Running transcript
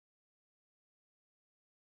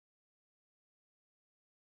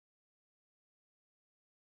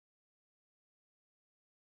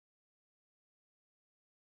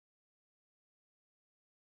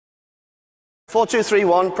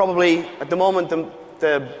4-2-3-1, probably at the moment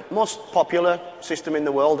the most popular system in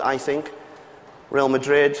the world, I think. Real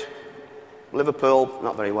Madrid, Liverpool,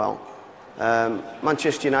 not very well.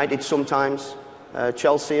 Manchester United sometimes,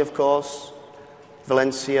 Chelsea of course,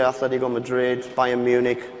 Valencia, Atletico Madrid, Bayern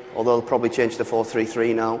Munich, although they'll probably change to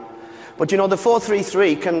 4-3-3 now. But you know, the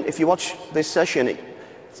 4-3-3 can, if you watch this session,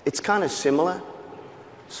 it's kind of similar.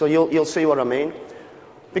 So you'll see what I mean.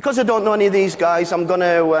 Because I don't know any of these guys, I'm going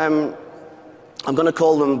to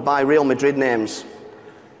call them by Real Madrid names.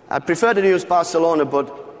 I'd prefer to use Barcelona, but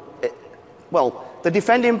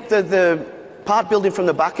the part building from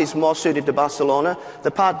the back is more suited to Barcelona.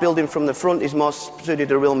 The part building from the front is more suited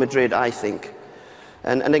to Real Madrid, I think.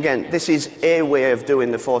 And again, this is a way of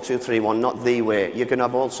doing the 4-2-3-1, not the way. You can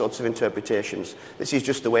have all sorts of interpretations. This is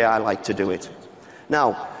just the way I like to do it.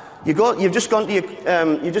 Now, you've just gone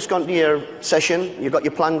to your session. You've got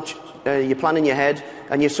your plan in your head,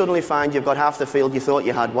 and you suddenly find you've got half the field you thought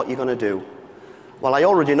you had. What are you going to do? Well, I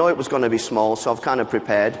already know it was going to be small, so I've kind of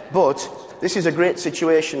prepared. But this is a great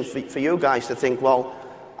situation for you guys to think, well,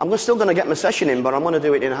 I'm still going to get my session in, but I'm going to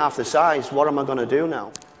do it in half the size. What am I going to do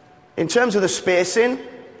now? In terms of the spacing,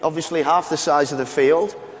 obviously half the size of the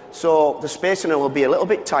field, so the spacing will be a little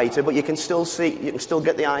bit tighter, but you can still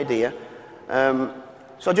get the idea.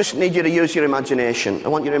 So I just need you to use your imagination. I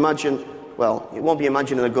want you to imagine, well, you won't be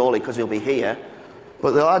imagining the goalie because he'll be here,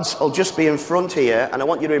 but the lads will just be in front here, and I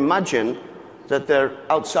want you to imagine that they're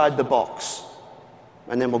outside the box,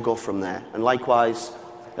 and then we'll go from there. And likewise,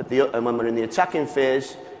 when we're in the attacking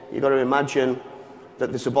phase, you've got to imagine that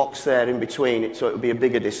there's a box there in between it, so it'll be a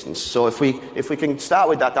bigger distance. So if we can start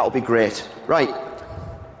with that, that'll be great. Right.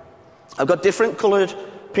 I've got different coloured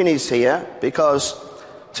pennies here because,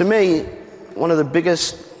 to me, one of the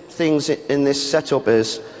biggest things in this setup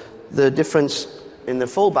is the difference in the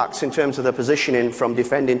fullbacks in terms of their positioning from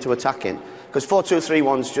defending to attacking. Because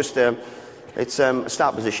 4-2-3-1 is just a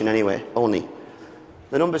start position anyway, only.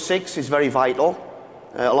 The number 6 is very vital.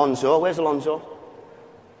 Alonso, where's Alonso?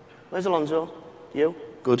 Where's Alonso? You?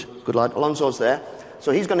 Good lad. Alonso's there.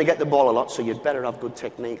 So he's going to get the ball a lot, so you'd better have good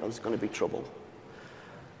technique or there's going to be trouble.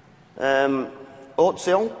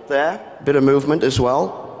 Ozil there, bit of movement as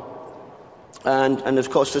well. And of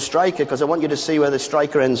course the striker, because I want you to see where the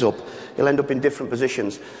striker ends up. He'll end up in different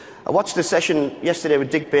positions. I watched the session yesterday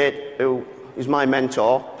with Dick Bate, who is my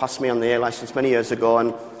mentor, passed me on the A licence many years ago,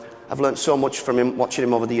 and I've learnt so much from him, watching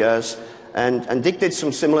him over the years. And Dick did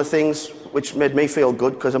some similar things, which made me feel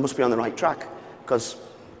good, because I must be on the right track. Because,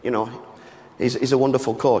 you know, he's a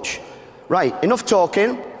wonderful coach. Right, enough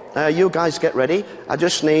talking. You guys get ready. I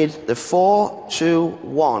just need the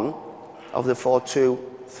 4-2-1 of the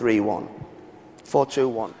 4-2-3-1.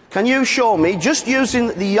 4-2-1. Can you show me, just using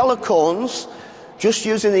the yellow cones,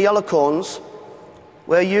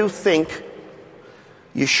 where you think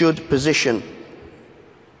you should position?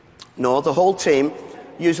 No, the whole team,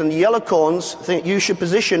 using the yellow cones, think you should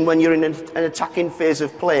position when you're in an attacking phase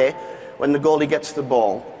of play, when the goalie gets the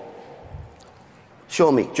ball.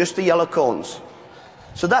 Show me, just the yellow cones.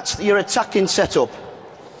 So that's your attacking setup.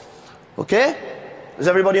 Okay? Does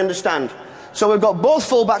everybody understand? So we've got both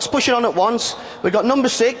fullbacks pushing on at once. We've got number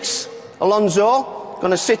 6, Alonso,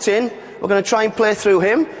 going to sit in. We're going to try and play through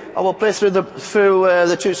him. Or we'll play through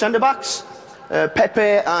the two centre-backs, Pepe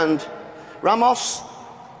and Ramos.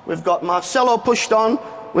 We've got Marcelo pushed on.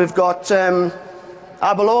 We've got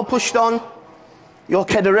Arbeloa pushed on. You're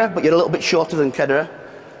Kedira, but you're a little bit shorter than Kedira.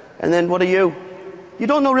 And then what are you? You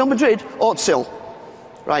don't know Real Madrid? Ozil.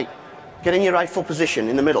 Right. Get in your rightful position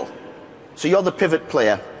in the middle. So you're the pivot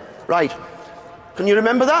player. Right. Can you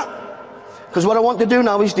remember that? Because what I want to do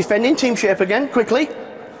now is defend in team shape again, quickly.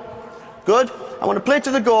 Good. I want to play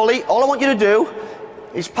to the goalie. All I want you to do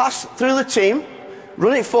is pass through the team,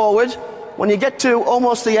 run it forward. When you get to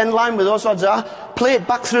almost the end line where those odds are, play it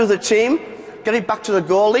back through the team, get it back to the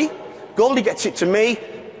goalie. Goalie gets it to me,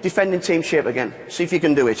 defend in team shape again. See if you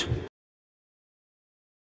can do it.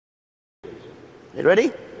 You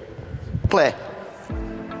ready? Play.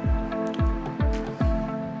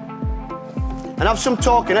 And have some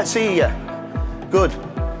talking, let's see you. Good.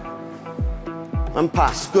 And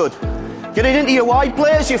pass, good. Get it into your wide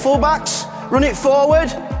players, your fullbacks. Run it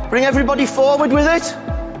forward. Bring everybody forward with it.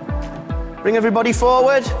 Bring everybody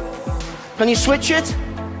forward. Can you switch it?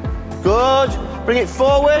 Good. Bring it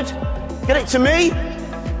forward. Get it to me.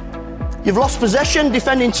 You've lost possession,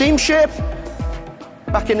 defending team shape.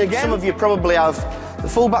 Back in again. Some of you probably have the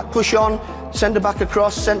fullback push on, centre back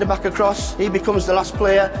across. He becomes the last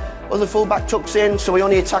player. Other fullback tucks in, so we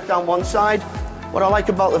only attack down one side. What I like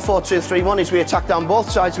about the 4-2-3-1 is we attack down both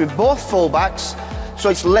sides with both fullbacks, so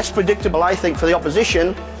it's less predictable, I think, for the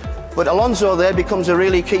opposition. But Alonso there becomes a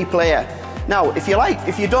really key player. Now, if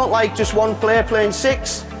you don't like just one player playing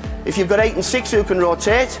 6, if you've got 8 and 6 who can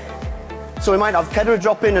rotate, so we might have Kedira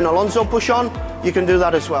drop in and Alonso push on, you can do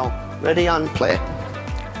that as well. Ready and play.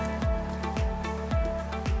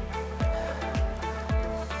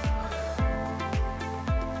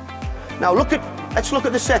 Now let's look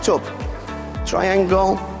at the setup.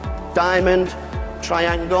 Triangle, diamond,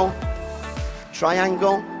 triangle,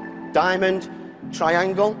 triangle, diamond,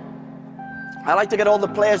 triangle. I like to get all the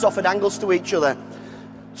players off at angles to each other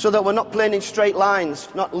so that we're not playing in straight lines,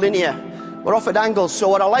 not linear. We're off at angles. So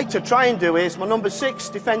what I like to try and do is my number 6,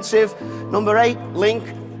 defensive, number 8, link,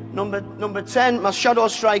 number 10, my shadow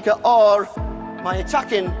striker, or my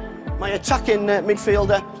attacking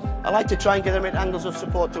midfielder. I like to try and get them at angles of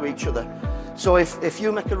support to each other. So if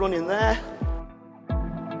you make a run in there,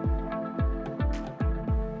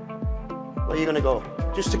 where are you going to go?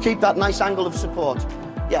 Just to keep that nice angle of support.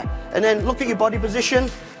 Yeah, and then look at your body position.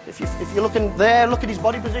 If you're looking there, look at his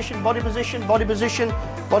body position, body position, body position,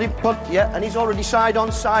 yeah, and he's already side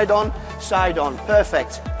on, side on, side on.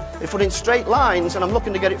 Perfect. If we're in straight lines and I'm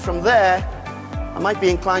looking to get it from there, I might be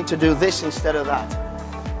inclined to do this instead of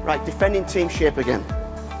that. Right, defending team shape again.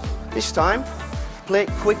 This time, play it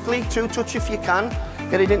quickly, 2-touch if you can.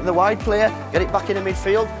 Get it into the wide player, get it back in the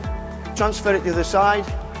midfield, transfer it to the other side,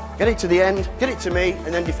 get it to the end, get it to me,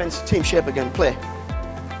 and then defensive team shape again, play.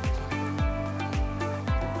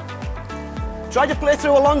 Try to play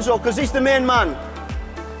through Alonso, because he's the main man.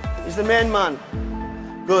 He's the main man.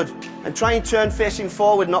 Good. And try and turn facing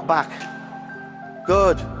forward, not back.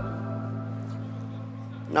 Good.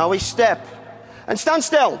 Now we step. And stand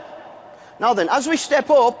still. Now then, as we step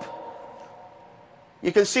up,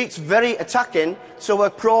 you can see it's very attacking, so we're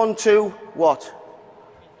prone to what?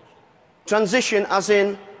 Transition, as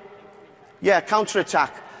in, yeah,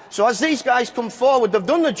 counter-attack. So as these guys come forward, they've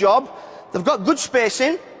done the job, they've got good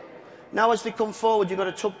spacing. Now as they come forward, you've got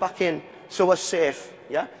to tuck back in, so we're safe,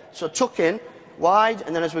 yeah? So tuck in, wide,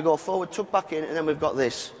 and then as we go forward, tuck back in, and then we've got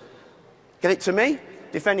this. Get it to me,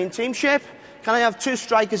 defending team shape. Can I have 2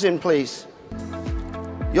 strikers in, please?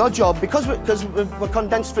 Your job, because we're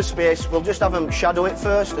condensed for space, we'll just have them shadow it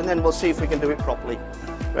first, and then we'll see if we can do it properly.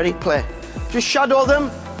 Ready, play. Just shadow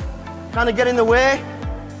them, kind of get in the way.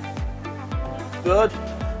 Good.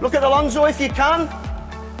 Look at Alonso if you can.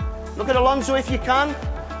 Look at Alonso if you can.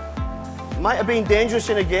 Might have been dangerous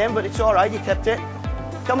in a game, but it's all right, you kept it.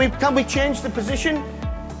 Can we change the position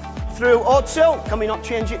through Ozil? Can we not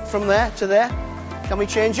change it from there to there? Can we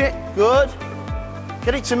change it? Good.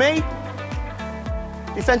 Get it to me.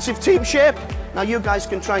 Defensive team shape. Now you guys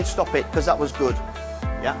can try and stop it, because that was good.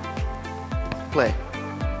 Yeah? Play.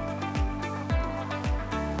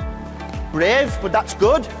 Brave, but that's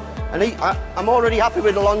good. And I'm already happy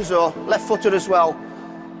with Alonso. Left-footed as well.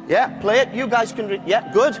 Yeah, play it. You guys can...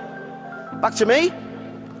 Yeah, good. Back to me.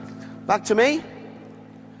 Back to me.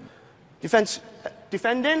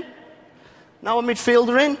 Defending. Now a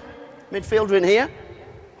midfielder in. Midfielder in here.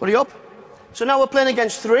 Hurry up. So now we're playing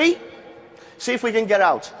against 3. See if we can get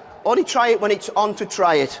out. Only try it when it's on to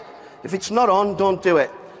try it. If it's not on, don't do it.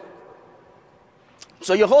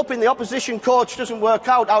 So you're hoping the opposition coach doesn't work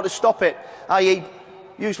out how to stop it, i.e.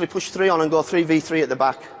 usually push 3 on and go 3v3 at the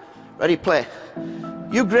back. Ready, play.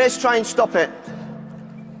 You, Grace, try and stop it.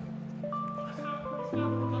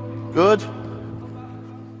 Good.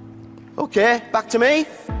 Okay, back to me.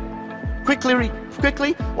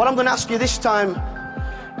 Quickly. What I'm going to ask you this time,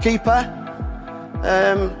 keeper,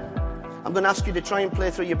 I'm going to ask you to try and play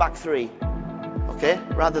through your back 3, okay,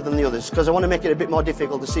 rather than the others, because I want to make it a bit more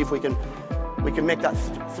difficult to see if we can make that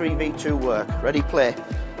 3v2 work. Ready, play.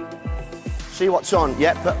 See what's on.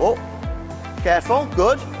 Yep, but oh, careful.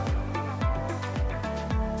 Good.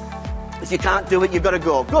 If you can't do it, you've got to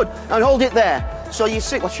go. Good. And hold it there. So you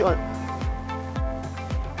see, what's your...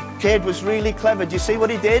 Cade was really clever. Do you see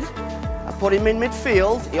what he did? I put him in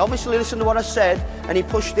midfield. He obviously listened to what I said, and he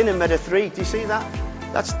pushed in and made a 3. Do you see that?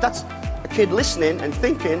 That's a kid listening and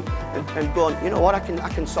thinking and going, you know what, I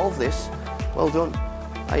can solve this. Well done.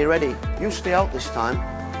 Are you ready? You stay out this time,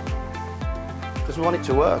 because we want it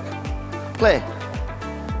to work. Play.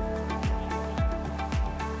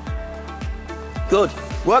 Good.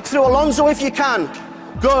 Work through Alonso if you can.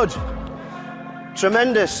 Good.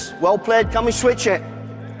 Tremendous. Well played. Can we switch it?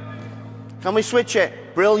 Can we switch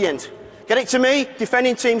it? Brilliant. Get it to me.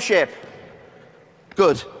 Defending team shape.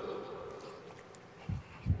 Good.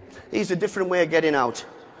 Here's a different way of getting out.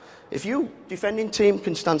 If you, defending team,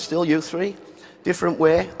 can stand still, you 3, different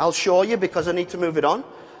way. I'll show you because I need to move it on.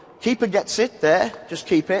 Keeper gets it there. Just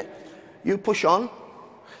keep it. You push on.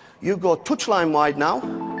 You go touchline wide now.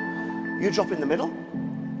 You drop in the middle.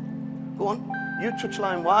 Go on. You touch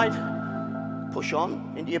line wide. Push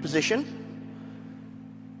on into your position.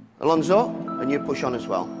 Alonso, and you push on as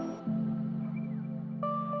well.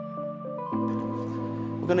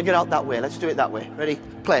 We're going to get out that way. Let's do it that way. Ready?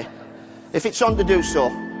 Play. If it's on, to do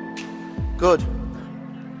so. Good.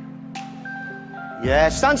 Yeah,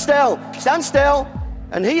 stand still. Stand still.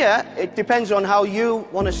 And here, it depends on how you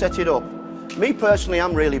want to set it up. Me personally,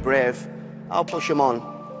 I'm really brave. I'll push them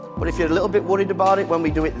on. But if you're a little bit worried about it when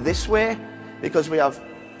we do it this way, because we have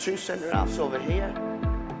two centre halves over here,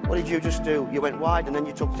 what did you just do? You went wide and then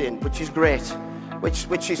you tucked in, which is great.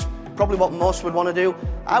 Which is probably what most would want to do.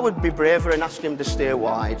 I would be braver and ask him to stay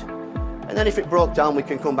wide. And then if it broke down, we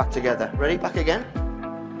can come back together. Ready? Back again.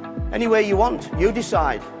 Any way you want. You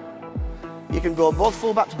decide. You can go both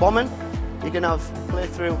full-backs bombing. You can have play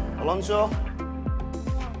through Alonso.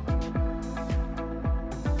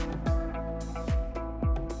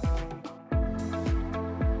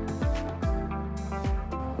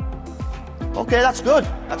 Okay, that's good.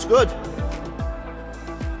 That's good.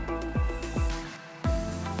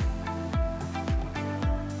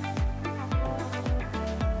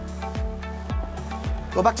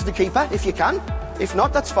 Go back to the keeper if you can. If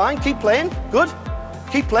not, that's fine. Keep playing. Good.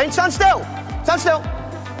 Keep playing. Stand still. Stand still.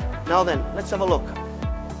 Now then, let's have a look.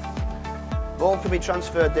 Ball can be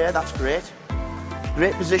transferred there. That's great.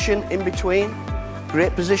 Great position in between.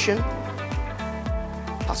 Great position.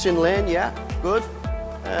 Passing lane, yeah. Good.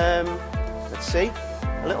 Let's see.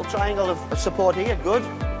 A little triangle of support here. Good.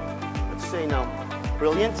 Let's see now.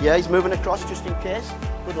 Brilliant. Yeah, he's moving across just in case.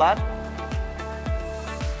 Good lad.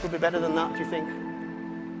 Could be better than that, do you think?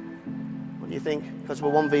 What do you think? Because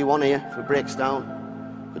we're 1v1 here. If it breaks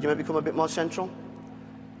down, could you maybe come a bit more central?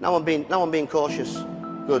 Now I'm being cautious.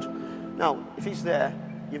 Good. Now, if he's there,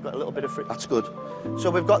 you've got a little bit of free. That's good.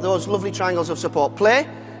 So we've got those lovely triangles of support. Play.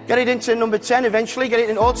 Get it into number 10 eventually. Get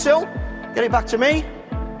it in Özil. Get it back to me.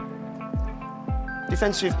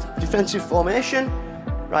 Defensive formation.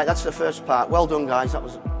 Right, that's the first part. Well done, guys. That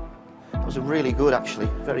was really good, actually.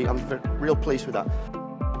 I'm real pleased with that.